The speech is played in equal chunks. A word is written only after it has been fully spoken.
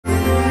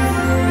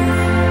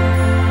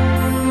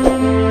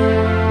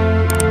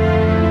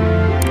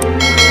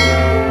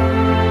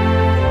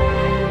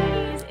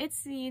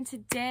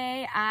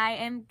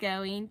am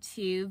going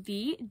to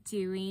be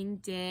doing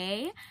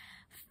day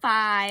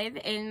 5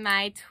 in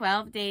my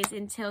 12 days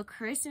until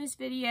Christmas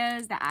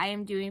videos that I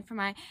am doing for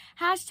my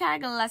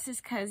hashtag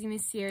Lessa's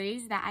Coziness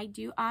series that I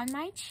do on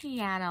my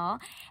channel.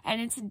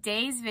 And in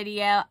today's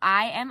video,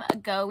 I am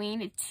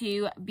going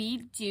to be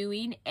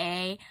doing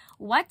a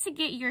what to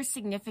get your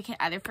significant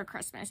other for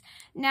Christmas.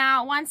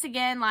 Now, once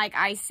again, like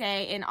I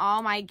say in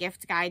all my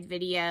gift guide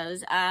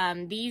videos,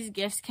 these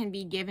gifts can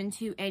be given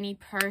to any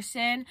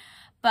person,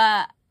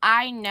 but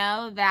I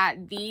know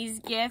that these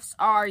gifts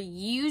are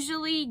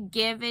usually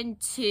given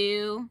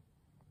to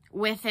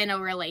within a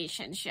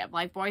relationship,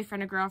 like boyfriend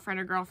to girlfriend,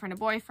 or girlfriend to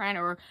boyfriend,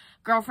 or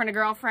girlfriend to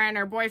girlfriend,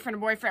 or boyfriend to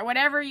boyfriend,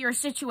 whatever your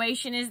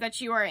situation is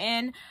that you are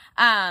in.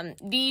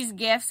 These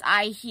gifts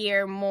I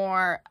hear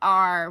more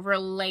are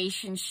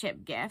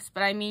relationship gifts,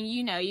 but I mean,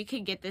 you know, you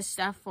could get this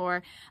stuff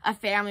for a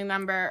family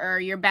member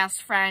or your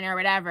best friend or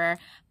whatever.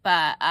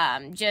 But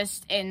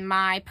just in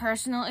my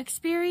personal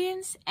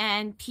experience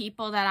and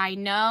people that I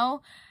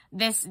know,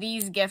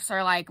 these gifts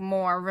are like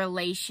more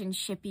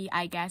relationshipy,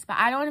 I guess. But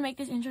I don't want to make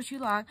this intro too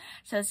long,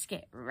 so let's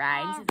get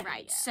right into the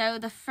video. So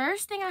the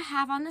first thing I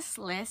have on this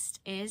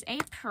list is a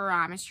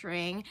promise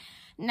ring.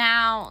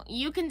 Now,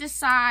 you can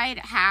decide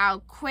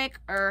how quick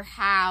or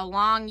how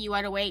long you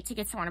want to wait to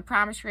get someone a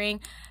promise ring.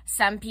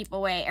 Some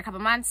people wait a couple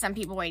months, some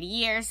people wait a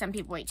year, some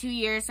people wait 2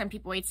 years, some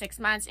people wait 6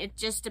 months. It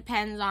just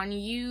depends on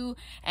you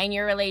and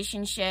your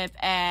relationship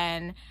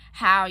and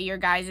how your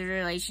guys'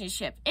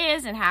 relationship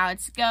is and how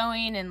it's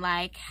going and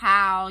like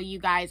how you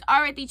guys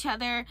are with each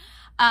other.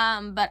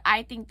 But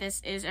I think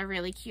this is a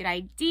really cute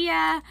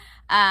idea.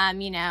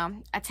 You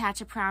know,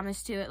 attach a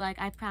promise to it, like,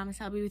 I promise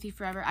I'll be with you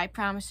forever. I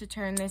promise to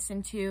turn this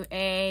into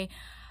a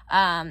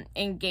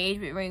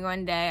engagement ring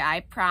one day.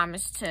 I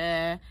promise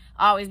to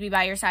always be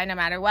by your side no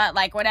matter what.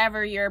 Like,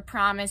 whatever your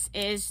promise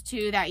is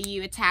to that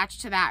you attach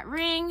to that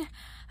ring.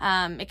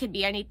 It could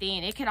be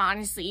anything. It could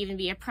honestly even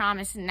be a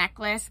promise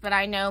necklace, but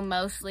I know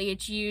mostly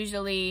it's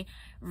usually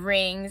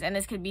rings, and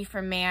this could be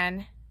for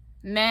men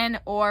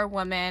or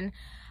women.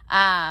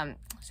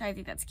 So I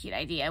think that's a cute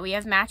idea. We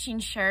have matching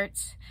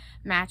shirts,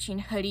 matching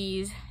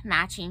hoodies,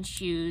 matching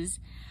shoes,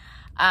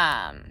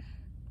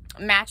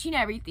 matching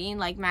everything,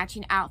 like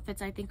matching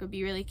outfits I think would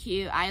be really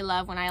cute. I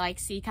love when I like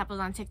see couples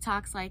on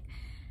TikToks like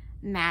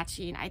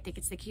matching. I think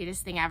it's the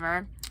cutest thing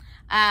ever.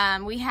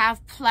 We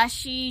have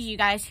plushies. You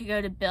guys could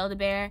go to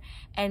Build-A-Bear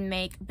and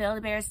make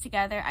Build-A-Bears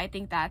together. I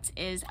think that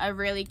is a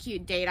really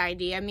cute date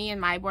idea. Me and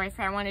my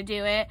boyfriend want to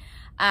do it.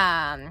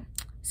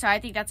 So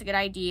I think that's a good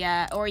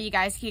idea. Or you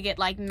guys could get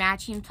like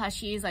matching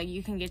plushies, like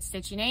you can get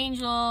Stitch and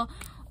Angel,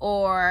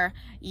 or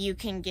you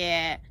can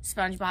get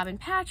SpongeBob and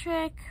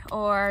Patrick,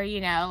 or, you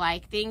know,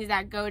 like things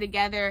that go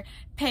together,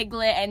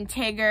 Piglet and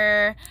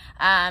Tigger,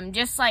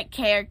 just like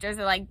characters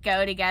that like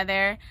go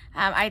together.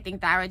 I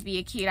think that would be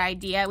a cute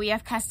idea. We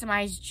have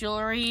customized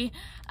jewelry.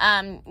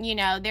 You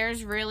know,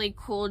 there's really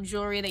cool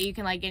jewelry that you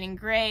can like get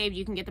engraved.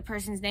 You can get the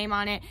person's name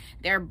on it,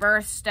 their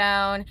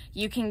birthstone.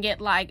 You can get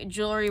like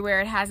jewelry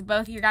where it has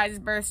both your guys'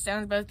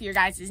 birthstones, both your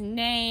guys'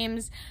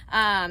 names,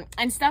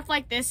 and stuff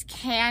like this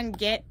can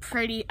get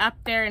pretty up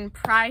there in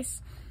price.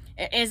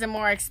 It is a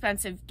more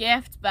expensive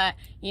gift, but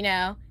you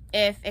know,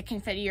 if it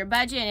can fit your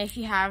budget and if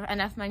you have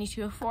enough money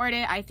to afford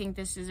it, I think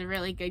this is a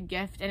really good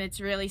gift, and it's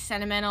really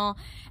sentimental.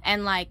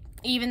 And like,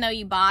 even though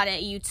you bought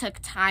it, you took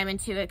time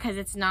into it, because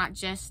it's not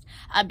just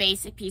a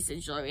basic piece of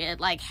jewelry. It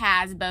like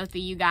has both of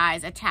you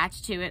guys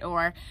attached to it,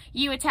 or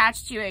you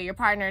attached to it, your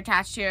partner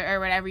attached to it, or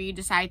whatever you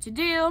decide to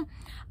do.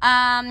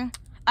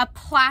 A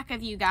plaque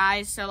of you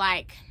guys, so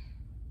like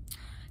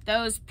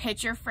those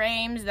picture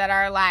frames that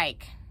are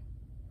like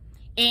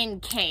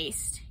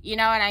encased, you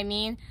know what I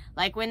mean?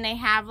 Like when they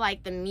have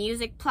like the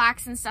music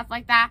plaques and stuff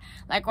like that,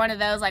 like one of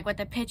those like with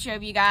a picture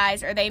of you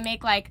guys, or they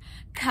make like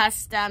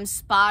custom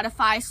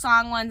Spotify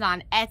song ones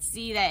on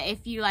Etsy that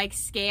if you like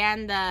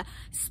scan the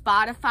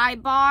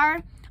Spotify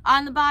bar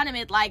on the bottom,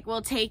 it like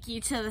will take you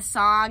to the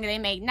song. They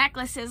make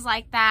necklaces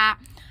like that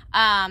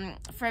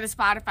for the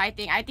Spotify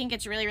thing. I think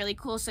it's really, really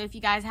cool. So if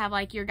you guys have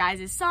like your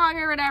guys' song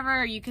or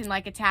whatever, you can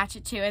like attach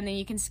it to it, and then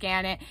you can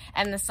scan it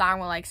and the song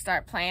will like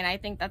start playing. I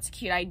think that's a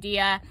cute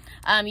idea.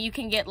 You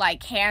can get like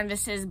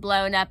canvases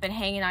blown up and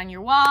hanging on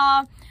your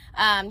wall.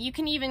 You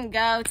can even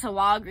go to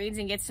Walgreens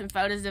and get some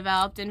photos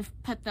developed and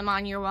put them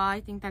on your wall.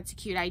 I think that's a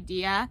cute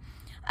idea.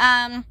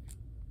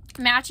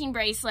 Matching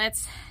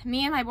bracelets.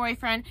 Me and my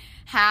boyfriend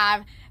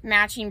have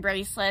matching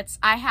bracelets.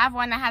 I have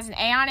one that has an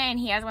A on it, and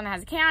he has one that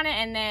has a K on it,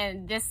 and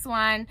then this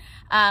one,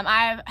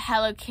 I have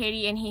Hello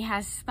Kitty and he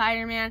has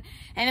Spider-Man.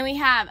 And then we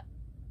have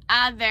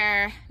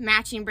other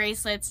matching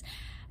bracelets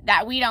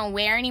that we don't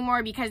wear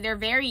anymore because they're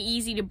very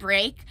easy to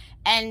break,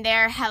 and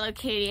they're Hello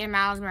Kitty and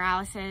Miles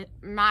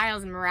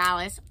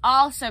Morales.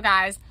 Also,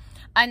 guys,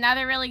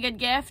 another really good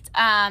gift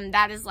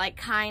that is like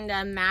kind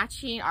of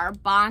matching our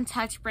Bond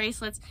Touch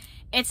bracelets.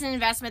 It's an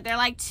investment. They're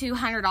like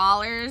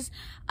 $200.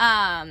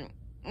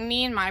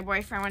 Me and my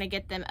boyfriend want to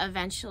get them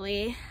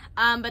eventually.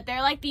 But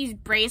they're like these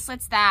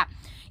bracelets that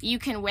you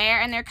can wear,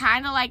 and they're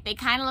kind of like, they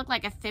kind of look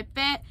like a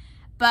Fitbit,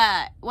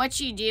 but what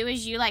you do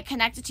is you like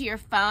connect it to your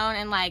phone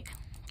and like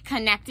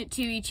connect it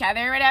to each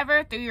other or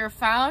whatever through your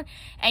phone,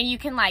 and you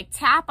can like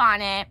tap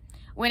on it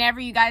whenever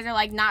you guys are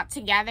like not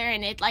together,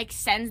 and it like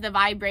sends the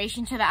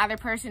vibration to the other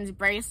person's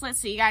bracelet,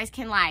 so you guys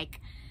can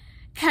like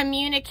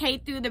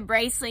communicate through the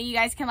bracelet. You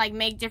guys can like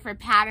make different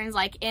patterns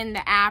like in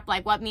the app,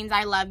 like what means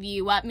I love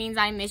you, what means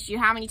I miss you,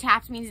 how many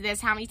taps means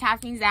this, how many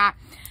taps means that.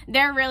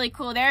 They're really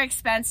cool. They're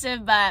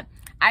expensive, but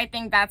I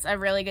think that's a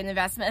really good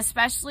investment,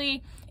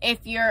 especially if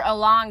you're a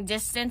long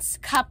distance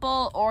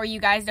couple or you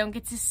guys don't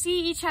get to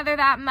see each other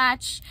that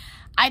much.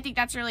 I think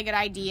that's a really good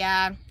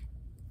idea.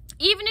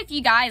 Even if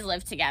you guys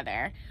live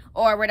together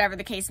or whatever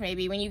the case may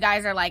be, when you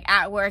guys are like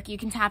at work, you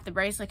can tap the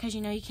bracelet because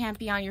you know you can't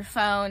be on your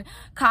phone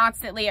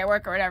constantly at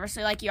work or whatever.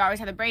 So like you always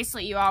have the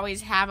bracelet, you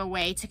always have a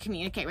way to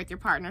communicate with your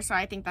partner. So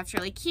I think that's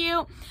really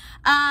cute.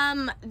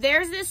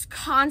 There's this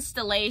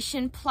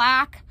constellation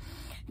plaque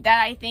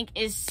that I think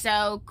is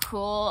so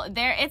cool.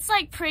 It's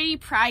like pretty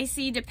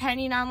pricey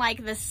depending on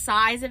like the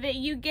size of it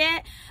you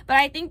get, but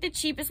I think the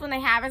cheapest one they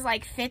have is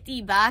like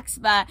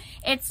 $50, but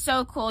it's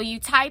so cool. You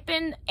type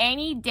in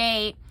any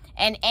date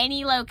and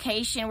any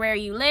location where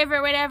you live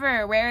or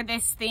whatever, or where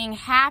this thing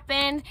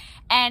happened,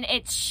 and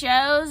it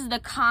shows the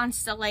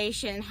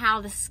constellation,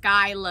 how the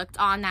sky looked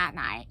on that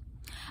night.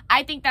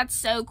 I think that's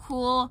so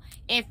cool.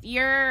 If you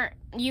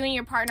and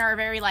your partner are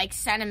very like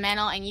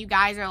sentimental and you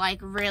guys are like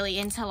really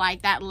into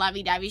like that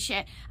lovey-dovey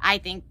shit, I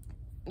think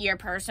your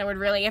person would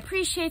really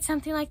appreciate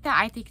something like that.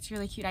 I think it's a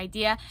really cute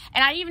idea.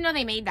 And I didn't even know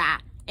they made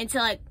that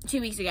until like 2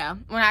 weeks ago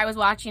when I was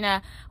watching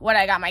a what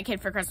I got my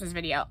kid for Christmas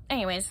video.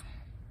 Anyways,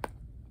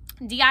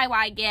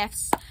 DIY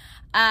gifts,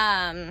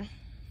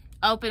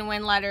 open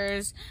win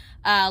letters,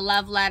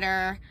 love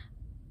letter,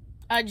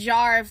 a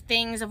jar of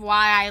things of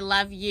why I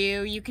love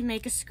you. You can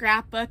make a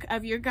scrapbook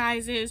of your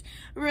guys'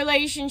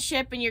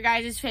 relationship and your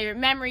guys' favorite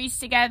memories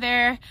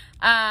together.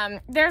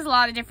 There's a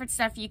lot of different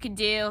stuff you could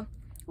do.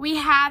 We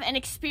have an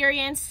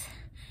experience.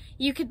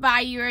 You could buy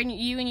you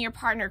and your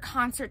partner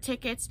concert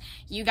tickets.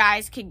 You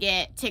guys could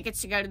get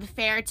tickets to go to the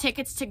fair,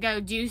 tickets to go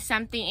do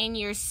something in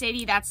your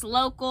city that's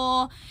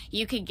local.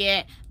 You could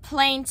get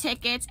plane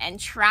tickets and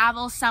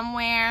travel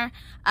somewhere.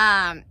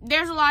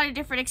 There's a lot of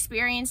different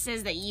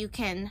experiences that you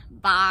can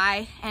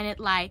buy, and it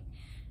like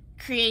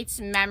creates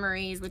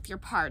memories with your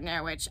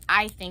partner, which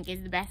I think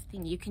is the best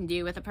thing you can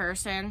do with a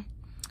person.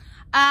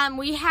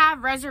 We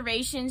have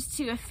reservations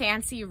to a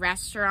fancy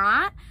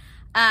restaurant.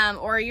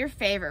 Or your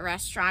favorite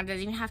restaurant.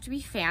 Doesn't even have to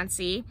be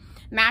fancy.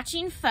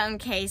 Matching phone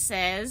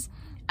cases.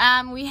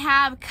 We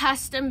have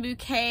custom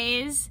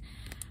bouquets.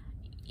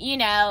 You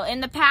know,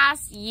 in the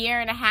past year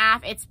and a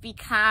half, it's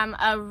become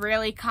a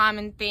really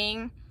common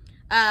thing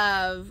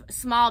of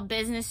small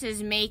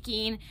businesses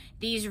making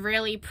these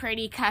really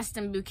pretty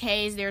custom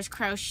bouquets. There's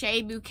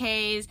crochet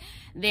bouquets.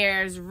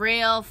 There's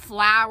real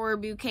flower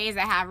bouquets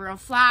that have real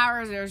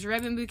flowers. There's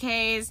ribbon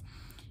bouquets.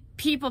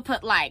 People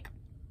put like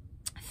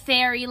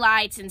fairy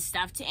lights and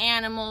stuffed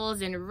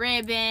animals and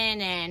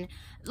ribbon and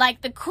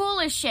like the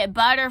coolest shit,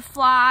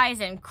 butterflies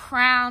and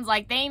crowns.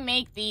 Like they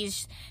make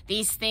these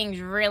things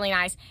really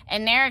nice,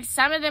 and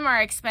some of them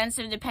are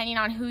expensive depending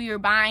on who you're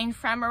buying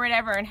from or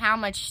whatever and how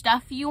much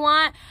stuff you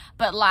want,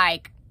 but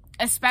like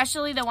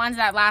especially the ones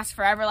that last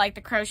forever, like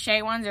the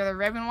crochet ones or the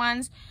ribbon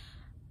ones,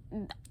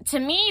 to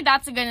me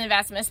that's a good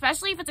investment,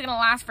 especially if it's gonna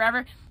last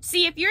forever.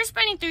 See, if you're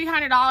spending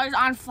 $300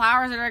 on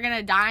flowers that are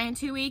gonna die in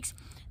 2 weeks,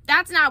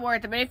 that's not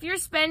worth it. But if you're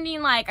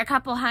spending like a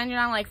couple hundred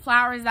on like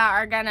flowers that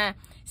are gonna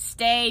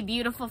stay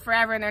beautiful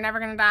forever and they're never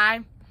gonna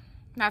die,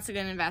 that's a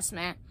good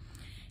investment.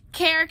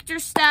 Character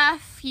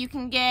stuff, you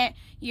can get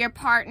your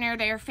partner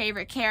their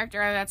favorite character,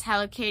 that's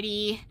Hello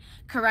Kitty,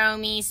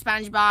 Kuromi,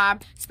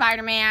 SpongeBob,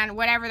 Spider-Man,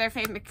 whatever their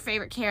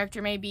favorite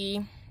character may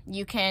be.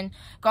 You can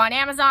go on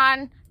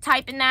Amazon,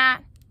 type in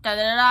that,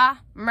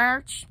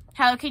 merch,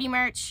 Hello Kitty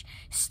merch,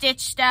 Stitch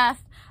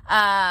stuff,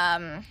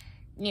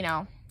 you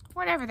know,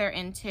 whatever they're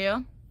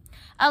into.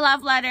 A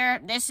love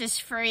letter, this is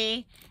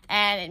free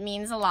and it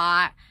means a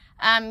lot.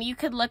 You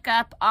could look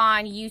up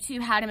on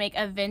YouTube how to make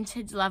a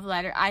vintage love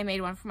letter. I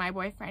made one for my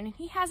boyfriend and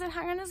he has it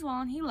hung on his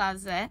wall and he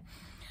loves it.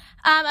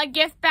 A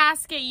gift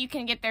basket, you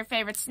can get their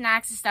favorite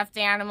snacks, a stuffed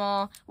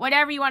animal,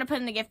 whatever you want to put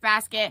in the gift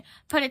basket,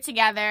 put it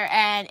together,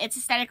 and it's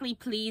aesthetically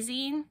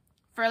pleasing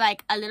for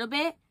like a little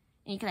bit,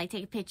 and you can like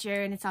take a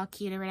picture and it's all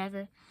cute or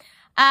whatever.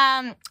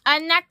 A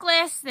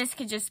necklace, this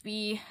could just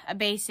be a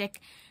basic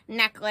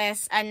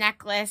necklace, a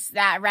necklace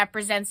that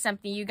represents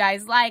something you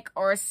guys like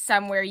or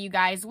somewhere you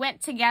guys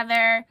went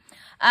together.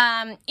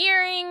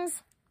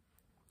 Earrings,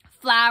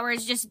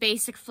 flowers, just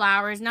basic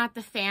flowers, not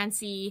the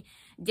fancy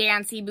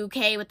dancy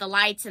bouquet with the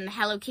lights and the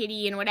Hello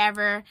Kitty and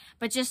whatever,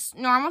 but just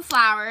normal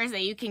flowers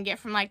that you can get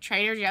from like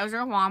Trader Joe's or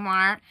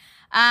Walmart.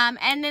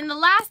 And then the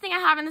last thing I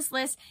have on this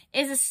list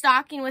is a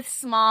stocking with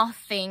small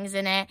things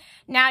in it.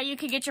 Now you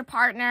could get your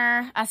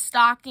partner a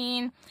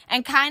stocking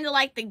and kind of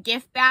like the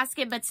gift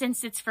basket, but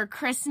since it's for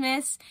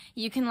Christmas,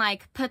 you can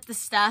like put the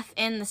stuff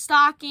in the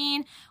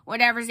stocking,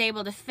 whatever's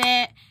able to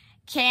fit.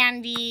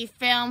 Candy,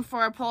 film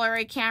for a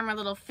Polaroid camera,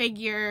 little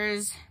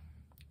figures,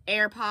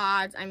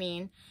 AirPods. I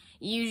mean,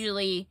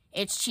 Usually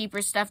it's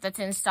cheaper stuff that's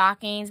in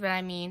stockings, but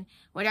I mean,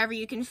 whatever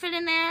you can fit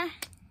in there,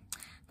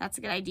 that's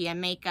a good idea.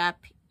 Makeup,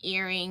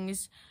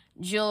 earrings,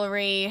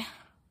 jewelry,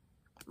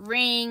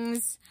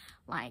 rings,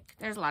 like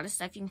there's a lot of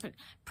stuff you can put.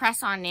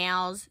 Press on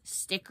nails,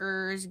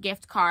 stickers,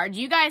 gift cards.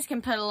 You guys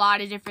can put a lot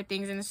of different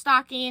things in the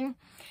stocking.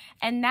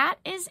 And that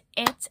is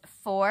it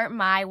for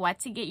my what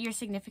to get your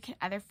significant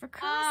other for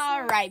Christmas.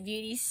 All right,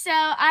 beauties. So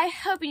I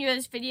hope you enjoyed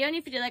this video. And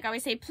if you did, like I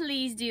always say,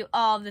 please do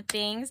all the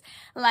things.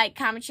 Like,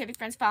 comment, share with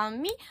friends, follow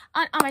me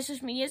on all my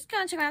social medias. Go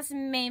and check out this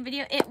main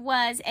video. It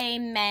was a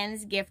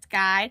men's gift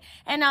guide.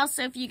 And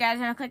also, if you guys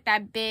want to click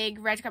that big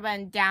red subscribe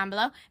button down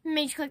below,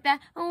 make sure you click that.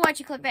 And once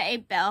you click that, a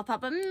bell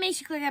pop up. Make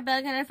sure you click that bell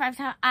to get notified every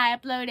time I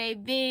upload a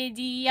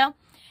video.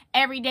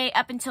 Every day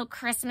up until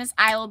Christmas,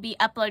 I will be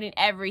uploading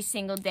every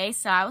single day.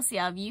 So I will see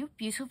all of you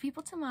beautiful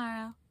people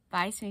tomorrow.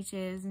 Bye,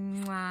 smooches.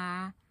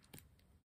 Mwah.